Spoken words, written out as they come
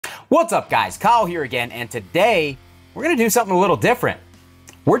What's up guys, Kyle here again, and today we're gonna do something a little different.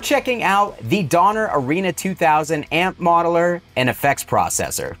 We're checking out the Donner Arena 2000 amp modeler and effects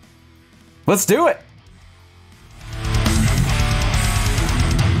processor. Let's do it.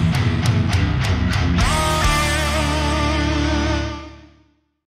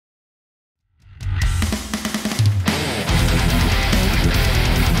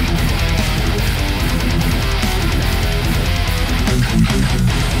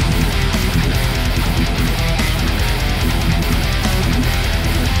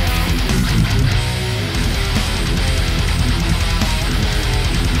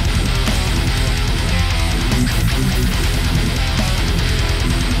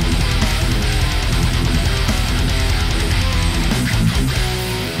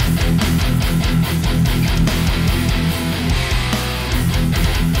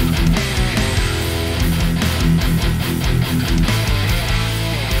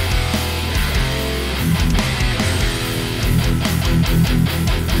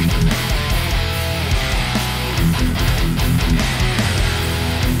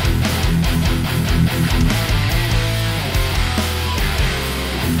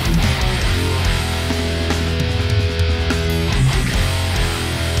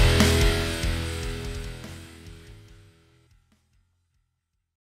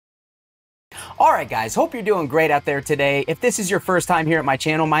 Alright guys, hope you're doing great out there today. If this is your first time here at my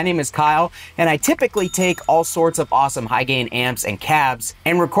channel, my name is Kyle, and I typically take all sorts of awesome high gain amps and cabs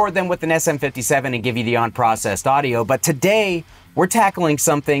and record them with an SM57 and give you the unprocessed audio, but today we're tackling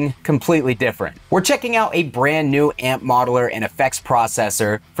something completely different. We're checking out a brand new amp modeler and effects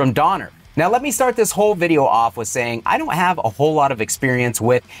processor from Donner. Now let me start this whole video off with saying I don't have a whole lot of experience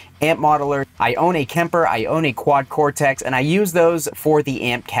with amp modeler. I own a Kemper, I own a Quad Cortex, and I use those for the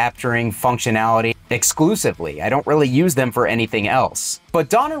amp capturing functionality exclusively. I don't really use them for anything else. But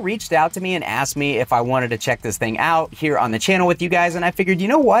Donner reached out to me and asked me if I wanted to check this thing out here on the channel with you guys, and I figured, you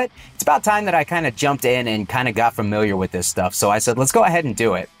know what? It's about time that I kind of jumped in and kind of got familiar with this stuff. So I said, let's go ahead and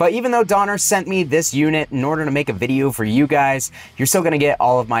do it. But even though Donner sent me this unit in order to make a video for you guys, you're still gonna get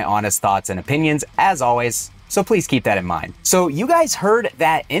all of my honest thoughts and opinions as always. So please keep that in mind. So you guys heard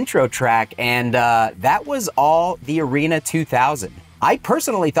that intro track, and that was all the Arena 2000. I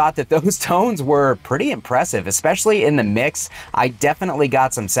personally thought that those tones were pretty impressive, especially in the mix. I definitely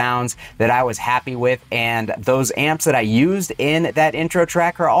got some sounds that I was happy with, and those amps that I used in that intro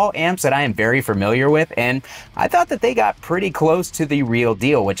track are all amps that I am very familiar with, and I thought that they got pretty close to the real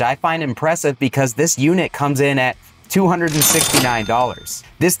deal, which I find impressive because this unit comes in at $269.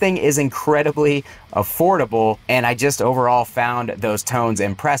 This thing is incredibly affordable, and I just overall found those tones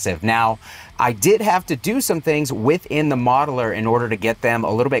impressive. Now, I did have to do some things within the modeler in order to get them a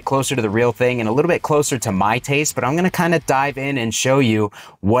little bit closer to the real thing and a little bit closer to my taste, but I'm gonna kind of dive in and show you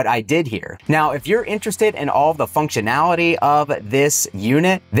what I did here. Now, if you're interested in all the functionality of this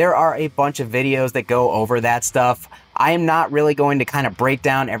unit, there are a bunch of videos that go over that stuff. I am not really going to kind of break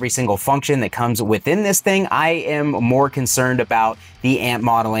down every single function that comes within this thing. I am more concerned about the amp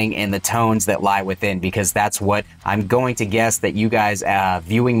modeling and the tones that lie within, because that's what I'm going to guess that you guys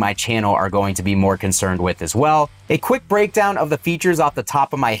viewing my channel are going to be more concerned with as well. A quick breakdown of the features off the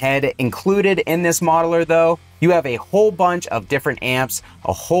top of my head included in this modeler though. You have a whole bunch of different amps,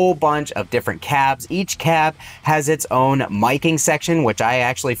 a whole bunch of different cabs. Each cab has its own miking section, which I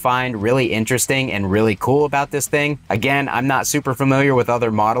actually find really interesting and really cool about this thing. Again, I'm not super familiar with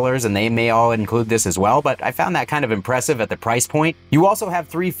other modelers, and they may all include this as well, but I found that kind of impressive at the price point. You also have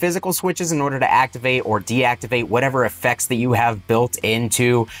 3 physical switches in order to activate or deactivate whatever effects that you have built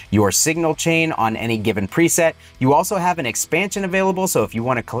into your signal chain on any given preset. You also have an expansion available, so if you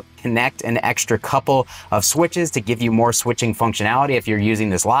want to connect an extra couple of switches to give you more switching functionality, if you're using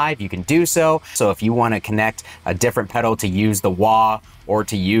this live, you can do so. So if you want to connect a different pedal to use the wah or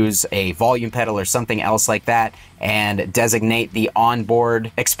to use a volume pedal or something else like that and designate the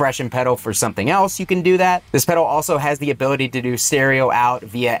onboard expression pedal for something else, you can do that. This pedal also has the ability to do stereo out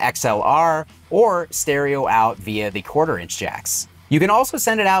via XLR or stereo out via the 1/4-inch jacks. You can also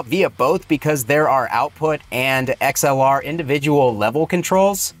send it out via both because there are output and XLR individual level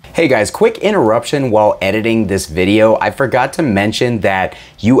controls. Hey guys, quick interruption while editing this video. I forgot to mention that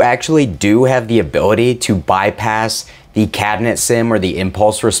you actually do have the ability to bypass the cabinet sim or the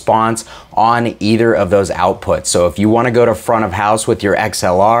impulse response on either of those outputs. So if you want to go to front of house with your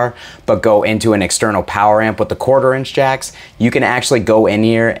XLR, but go into an external power amp with the 1/4-inch jacks, you can actually go in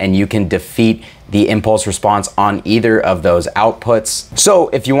here and you can defeat the impulse response on either of those outputs. So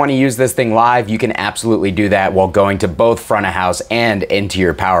if you want to use this thing live, you can absolutely do that while going to both front of house and into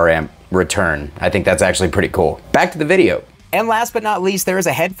your power amp return. I think that's actually pretty cool. Back to the video. And last but not least, there is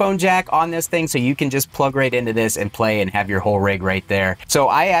a headphone jack on this thing, so you can just plug right into this and play and have your whole rig right there. So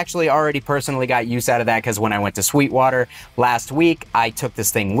I actually already personally got use out of that, because when I went to Sweetwater last week, I took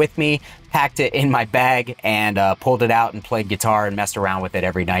this thing with me, packed it in my bag, and pulled it out and played guitar and messed around with it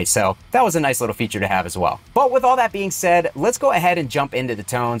every night. So that was a nice little feature to have as well. But with all that being said, let's go ahead and jump into the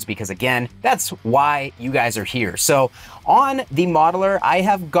tones, because again, that's why you guys are here. So on the modeler, I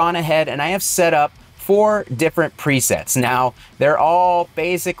have gone ahead and I have set up 4 different presets. Now, they're all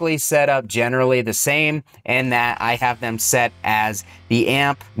basically set up generally the same, in that I have them set as the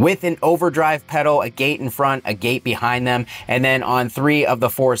amp with an overdrive pedal, a gate in front, a gate behind them, and then on 3 of the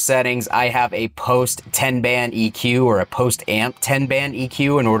 4 settings, I have a post 10-band EQ or a post amp 10-band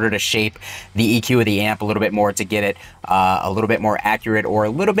EQ in order to shape the EQ of the amp a little bit more to get it a little bit more accurate or a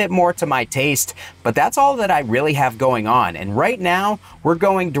little bit more to my taste. But that's all that I really have going on. And right now, we're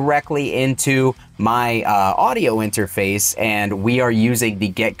going directly into my audio interface, and we are using the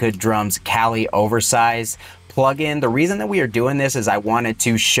Get Good Drums Cali Oversized plugin. The reason that we are doing this is I wanted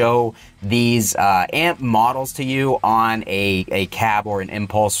to show these amp models to you on a cab or an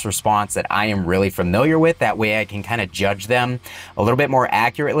impulse response that I am really familiar with. That way I can kind of judge them a little bit more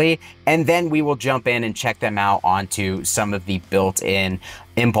accurately, and then we will jump in and check them out onto some of the built-in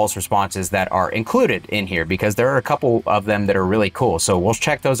impulse responses that are included in here, because there are a couple of them that are really cool. So we'll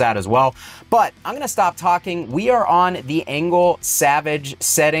check those out as well. But I'm gonna stop talking. We are on the Angle Savage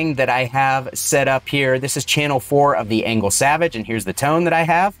setting that I have set up here. This is channel 4 of the Angle Savage, and here's the tone that I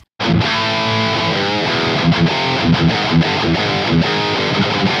have.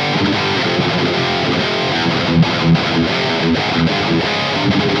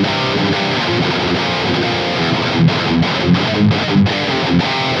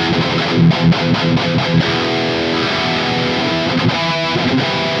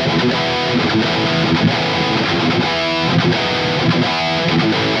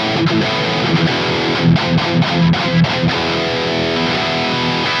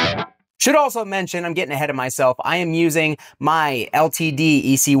 Should also mention, I'm getting ahead of myself, I am using my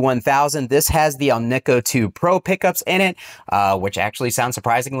LTD EC1000. This has the Alnico 2 Pro pickups in it, which actually sounds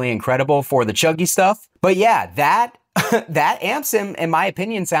surprisingly incredible for the chuggy stuff. But yeah, that amp sim, in my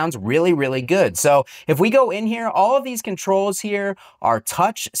opinion, sounds really, really good. So if we go in here, all of these controls here are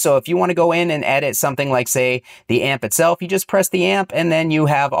touch. So if you want to go in and edit something like, say, the amp itself, you just press the amp, and then you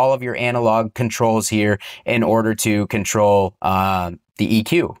have all of your analog controls here in order to control the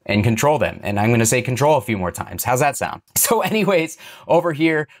EQ and control them. And I'm going to say control a few more times. How's that sound? So anyways, over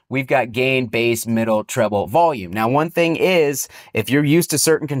here, we've got gain, bass, middle, treble, volume. Now, one thing is, if you're used to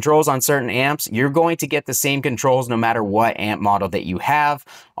certain controls on certain amps, you're going to get the same controls no matter what amp model that you have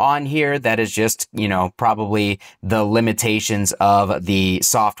on here. That is just, you know, probably the limitations of the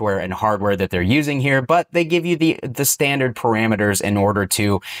software and hardware that they're using here, but they give you the standard parameters in order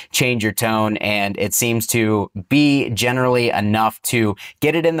to change your tone, and it seems to be generally enough to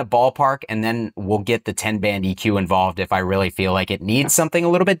get it in the ballpark, and then we'll get the 10-band EQ involved if I really feel like it needs something a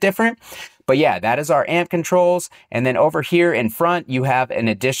little bit different. But yeah, that is our amp controls. And then over here in front, you have an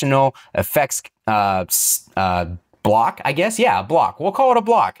additional effects block, I guess. Yeah, a block. We'll call it a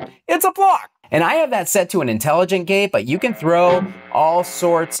block. It's a block. And I have that set to an intelligent gate, but you can throw all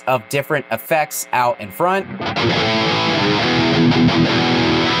sorts of different effects out in front.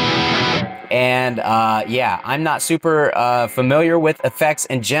 And yeah, I'm not super familiar with effects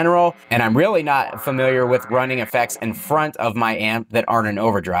in general, and I'm really not familiar with running effects in front of my amp that aren't an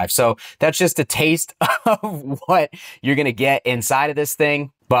overdrive. So that's just a taste of what you're gonna get inside of this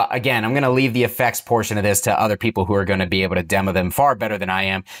thing. But again, I'm going to leave the effects portion of this to other people who are going to be able to demo them far better than I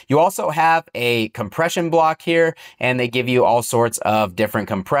am. You also have a compression block here, and they give you all sorts of different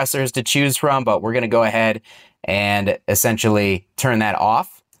compressors to choose from, but we're going to go ahead and essentially turn that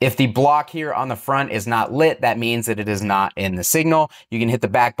off. If the block here on the front is not lit, that means that it is not in the signal. You can hit the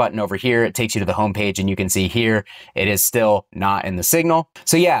back button over here. It takes you to the home page, and you can see here, it is still not in the signal.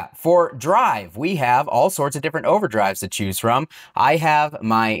 So yeah, for drive, we have all sorts of different overdrives to choose from. I have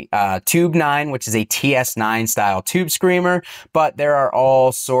my Tube 9, which is a TS9 style tube screamer, but there are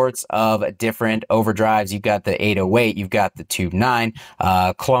all sorts of different overdrives. You've got the 808, you've got the Tube 9,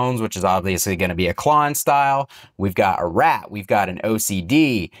 clones, which is obviously going to be a Klon style. We've got a Rat, we've got an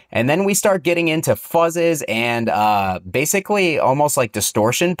OCD, and then we start getting into fuzzes and basically almost like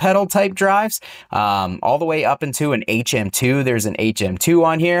distortion pedal type drives, all the way up into an HM2. There's an HM2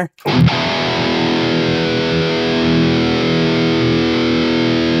 on here.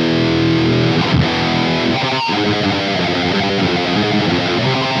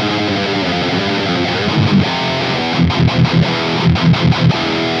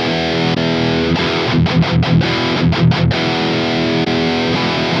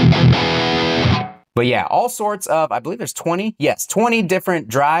 But yeah, all sorts of, I believe there's 20. Yes, 20 different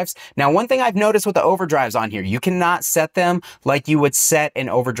drives. Now, one thing I've noticed with the overdrives on here, you cannot set them like you would set an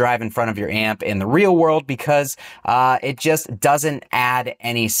overdrive in front of your amp in the real world because it just doesn't add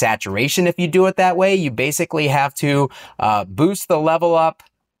any saturation if you do it that way. You basically have to boost the level up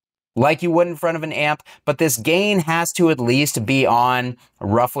like you would in front of an amp, but this gain has to at least be on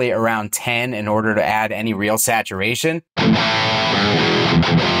roughly around 10 in order to add any real saturation.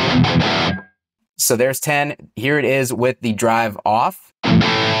 So there's 10. Here it is with the drive off.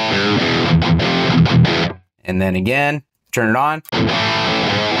 And then again, turn it on.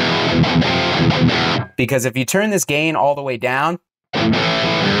 Because if you turn this gain all the way down,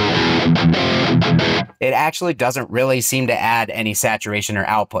 it actually doesn't really seem to add any saturation or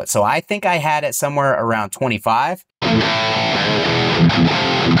output. So I think I had it somewhere around 25.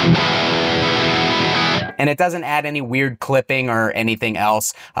 And it doesn't add any weird clipping or anything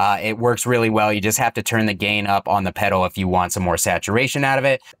else. It works really well. You just have to turn the gain up on the pedal if you want some more saturation out of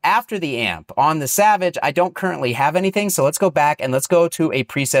it. After the amp, on the Savage, I don't currently have anything. So let's go back and let's go to a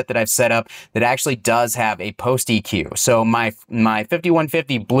preset that I've set up that actually does have a post EQ. So my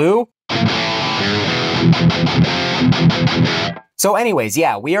 5150 Blue. So anyways,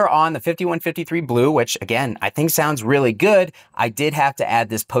 yeah, we are on the 5153 Blue, which again, I think sounds really good. I did have to add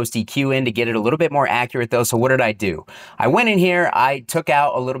this post EQ in to get it a little bit more accurate though. So what did I do? I went in here, I took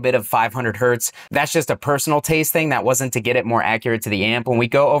out a little bit of 500 Hertz. That's just a personal taste thing. That wasn't to get it more accurate to the amp. When we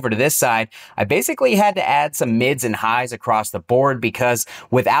go over to this side, I basically had to add some mids and highs across the board because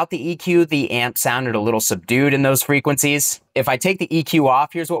without the EQ, the amp sounded a little subdued in those frequencies. If I take the EQ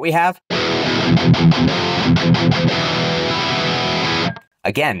off, here's what we have.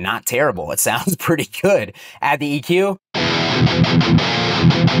 Again, not terrible. It sounds pretty good. Add the EQ.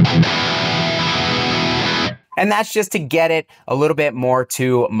 And that's just to get it a little bit more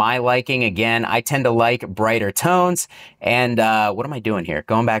to my liking. Again, I tend to like brighter tones. And what am I doing here?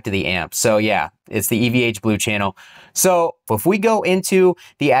 Going back to the amp. So yeah, it's the EVH Blue channel. So if we go into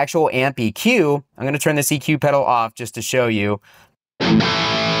the actual amp EQ, I'm going to turn this EQ pedal off just to show you.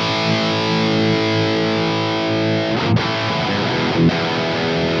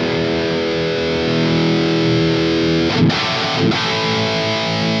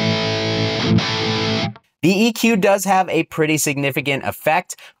 The EQ does have a pretty significant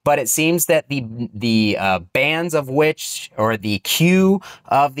effect, but it seems that the bands of which, or the Q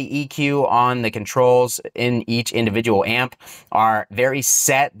of the EQ on the controls in each individual amp are very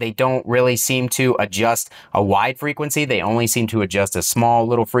set. They don't really seem to adjust a wide frequency. They only seem to adjust a small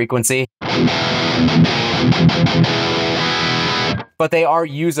little frequency. But they are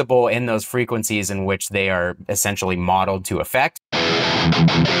usable in those frequencies in which they are essentially modeled to effect.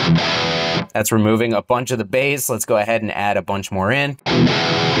 That's removing a bunch of the bass. Let's go ahead and add a bunch more in.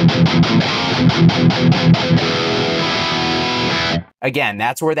 Again,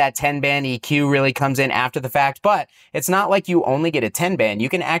 that's where that 10-band EQ really comes in after the fact, but it's not like you only get a 10-band. You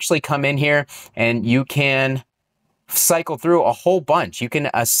can actually come in here and you can cycle through a whole bunch. You can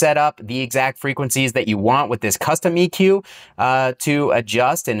set up the exact frequencies that you want with this custom EQ to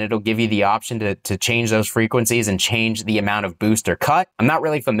adjust, and it'll give you the option to change those frequencies and change the amount of boost or cut. I'm not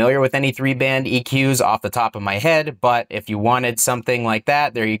really familiar with any 3-band EQs off the top of my head, but if you wanted something like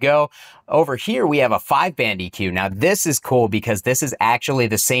that, there you go. Over here, we have a 5-band EQ. Now, this is cool because this is actually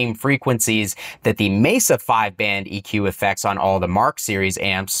the same frequencies that the Mesa 5-band EQ affects on all the Mark series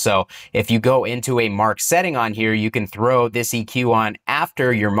amps. So if you go into a Mark setting on here, you can throw this EQ on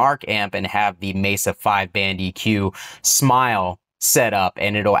after your Mark amp and have the Mesa 5-band EQ smile set up,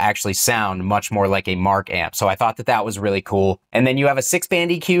 and it'll actually sound much more like a Mark amp. So I thought that that was really cool. And then you have a 6-band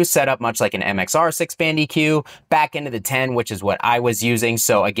EQ set up much like an MXR 6-band EQ back into the 10, which is what I was using.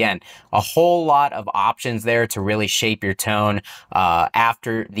 So again, a whole lot of options there to really shape your tone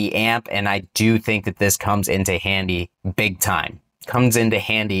after the amp. And I do think that this comes into handy big time. Comes into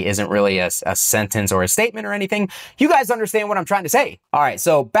handy isn't really a sentence or a statement or anything. You guys understand what I'm trying to say. All right,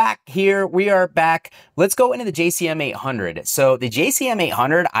 so back here, we are back. Let's go into the JCM 800. So the JCM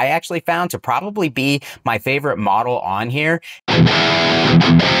 800, I actually found to probably be my favorite model on here.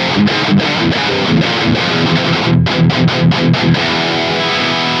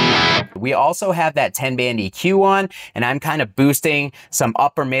 We also have that 10-band EQ on, and I'm kind of boosting some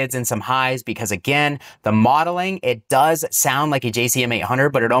upper mids and some highs because, again, the modeling, it does sound like a JCM 800,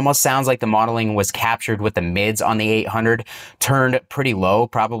 but it almost sounds like the modeling was captured with the mids on the 800 turned pretty low,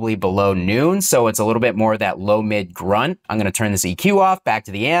 probably below noon, so it's a little bit more of that low-mid grunt. I'm going to turn this EQ off, back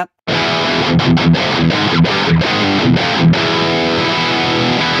to the amp.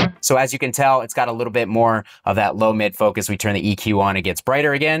 So as you can tell, it's got a little bit more of that low mid focus. We turn the EQ on, it gets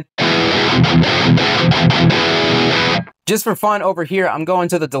brighter again. Just for fun over here, I'm going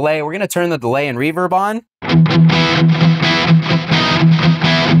to the delay. We're gonna turn the delay and reverb on.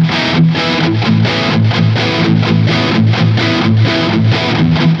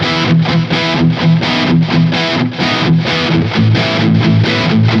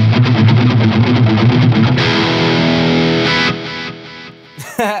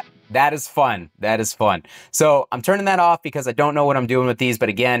 That is fun. That is fun. So I'm turning that off because I don't know what I'm doing with these, but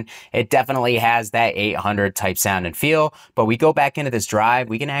again, it definitely has that 800 type sound and feel. But we go back into this drive,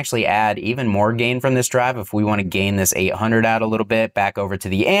 we can actually add even more gain from this drive if we want to gain this 800 out a little bit, back over to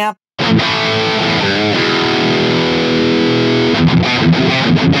the amp.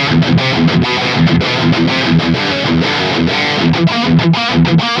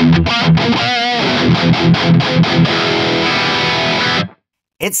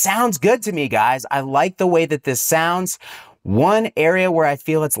 It sounds good to me, guys. I like the way that this sounds. One area where I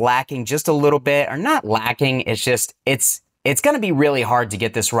feel it's lacking just a little bit, or not lacking, it's just, it's going to be really hard to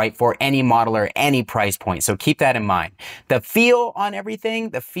get this right for any model or any price point. So keep that in mind. The feel on everything,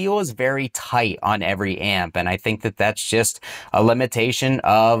 the feel is very tight on every amp. And I think that that's just a limitation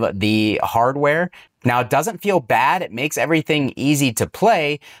of the hardware. Now, it doesn't feel bad. It makes everything easy to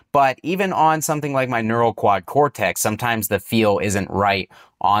play, but even on something like my Neural Quad Cortex, sometimes the feel isn't right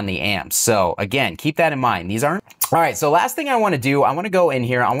on the amps. So again, keep that in mind. These aren't. All right, so last thing I want to do, I want to go in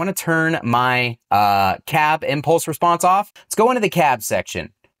here. I want to turn my cab impulse response off. Let's go into the cab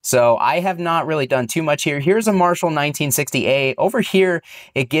section. So I have not really done too much here. Here's a Marshall 1960A. Over here,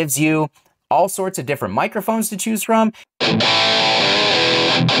 it gives you all sorts of different microphones to choose from.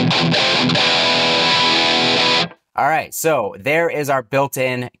 All right, so there is our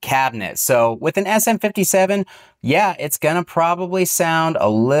built-in cabinet. So with an SM57, yeah, it's gonna probably sound a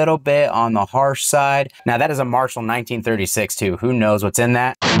little bit on the harsh side. Now that is a Marshall 1936 too. Who knows what's in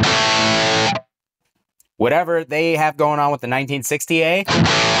that? Whatever they have going on with the 1960A.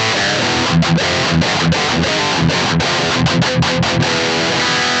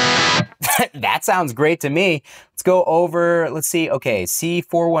 That sounds great to me. Let's go over, let's see, okay,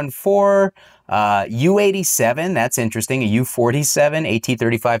 C414, U87, that's interesting, a U47,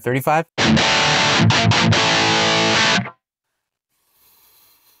 AT3535.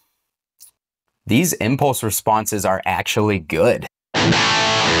 These impulse responses are actually good.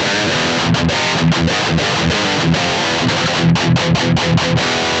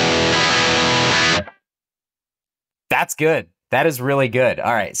 That's good. That is really good.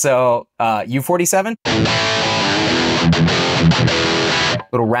 All right, so U47. A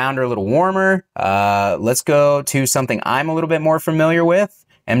little rounder, a little warmer. Let's go to something I'm a little bit more familiar with,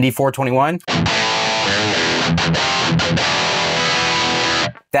 MD421.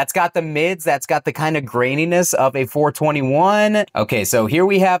 That's got the mids, that's got the kind of graininess of a 421. Okay, so here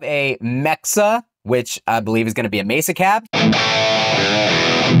we have a Mexa, which I believe is gonna be a Mesa cab.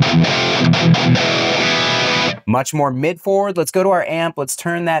 Much more mid forward. Let's go to our amp. Let's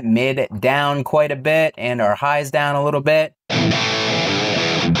turn that mid down quite a bit and our highs down a little bit.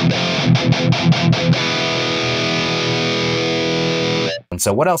 And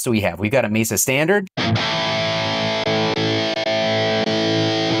so what else do we have? We've got a Mesa Standard.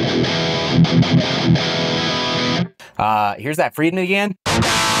 Here's that Friedman again.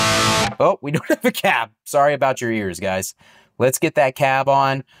 Oh, we don't have a cab. Sorry about your ears, guys. Let's get that cab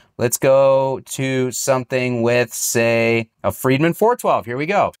on. Let's go to something with, say, a Friedman 412. Here we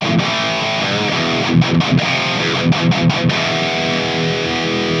go.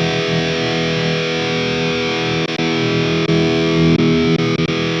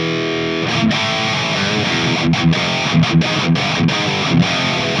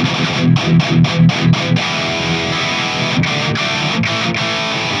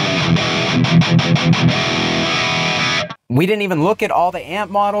 We didn't even look at all the amp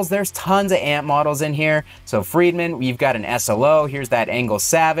models. There's tons of amp models in here. So Friedman, we've got an SLO. Here's that Angle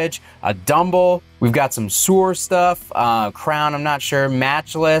Savage, a Dumble. We've got some Soar stuff. Crown, I'm not sure.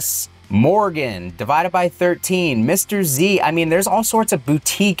 Matchless. Morgan, divided by 13. Mr. Z. I mean, there's all sorts of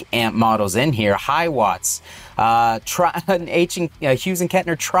boutique amp models in here. High watts. Hughes and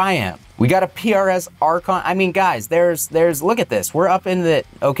Kettner Triamp. We got a PRS Archon. I mean, guys, there's, look at this. We're up in the,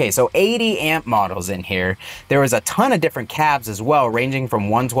 okay, so 80 amp models in here. There was a ton of different cabs as well, ranging from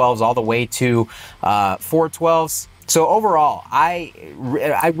 112s all the way to 412s. So overall, I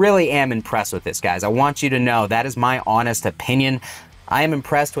really am impressed with this, guys. I want you to know that is my honest opinion. I am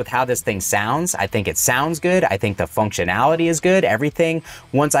impressed with how this thing sounds. I think it sounds good. I think the functionality is good. Everything,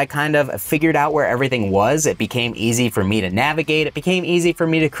 once I kind of figured out where everything was, it became easy for me to navigate. It became easy for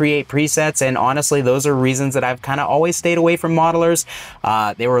me to create presets. And honestly, those are reasons that I've kind of always stayed away from modelers.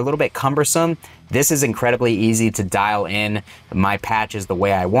 They were a little bit cumbersome. This is incredibly easy to dial in my patches the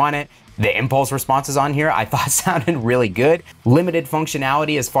way I want it. The impulse responses on here I thought sounded really good. Limited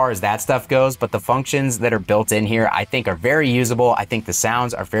functionality as far as that stuff goes, but the functions that are built in here I think are very usable. I think the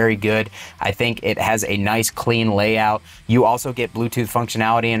sounds are very good. I think it has a nice clean layout. You also get Bluetooth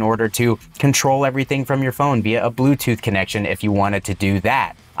functionality in order to control everything from your phone via a Bluetooth connection if you wanted to do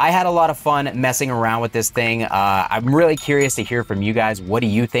that. I had a lot of fun messing around with this thing. I'm really curious to hear from you guys. What do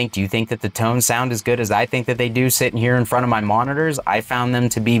you think? Do you think that the tones sound as good as I think that they do sitting here in front of my monitors? I found them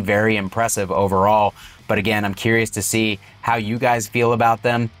to be very impressive overall. But again, I'm curious to see how you guys feel about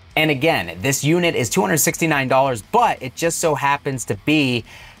them. And again, this unit is $269, but it just so happens to be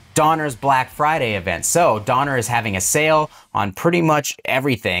Donner's Black Friday event. So Donner is having a sale on pretty much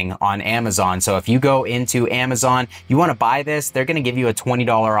everything on Amazon. So if you go into Amazon, you want to buy this, they're going to give you a $20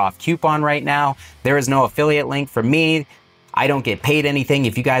 off coupon right now. There is no affiliate link for me. I don't get paid anything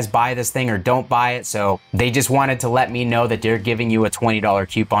if you guys buy this thing or don't buy it. So they just wanted to let me know that they're giving you a $20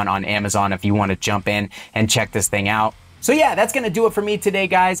 coupon on Amazon if you want to jump in and check this thing out. So yeah, that's going to do it for me today,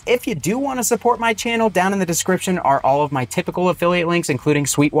 guys. If you do want to support my channel, down in the description are all of my typical affiliate links, including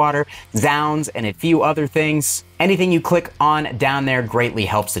Sweetwater, Zounds, and a few other things. Anything you click on down there greatly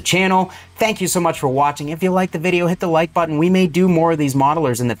helps the channel. Thank you so much for watching. If you liked the video, hit the like button. We may do more of these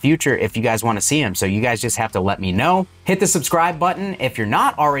modelers in the future if you guys want to see them. So you guys just have to let me know. Hit the subscribe button if you're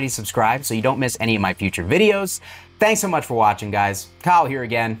not already subscribed so you don't miss any of my future videos. Thanks so much for watching, guys. Kyle here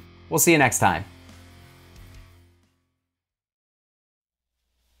again. We'll see you next time.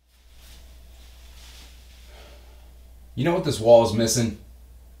 You know what this wall is missing?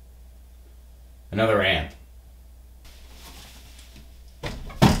 Another amp.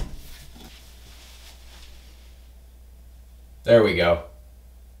 There we go.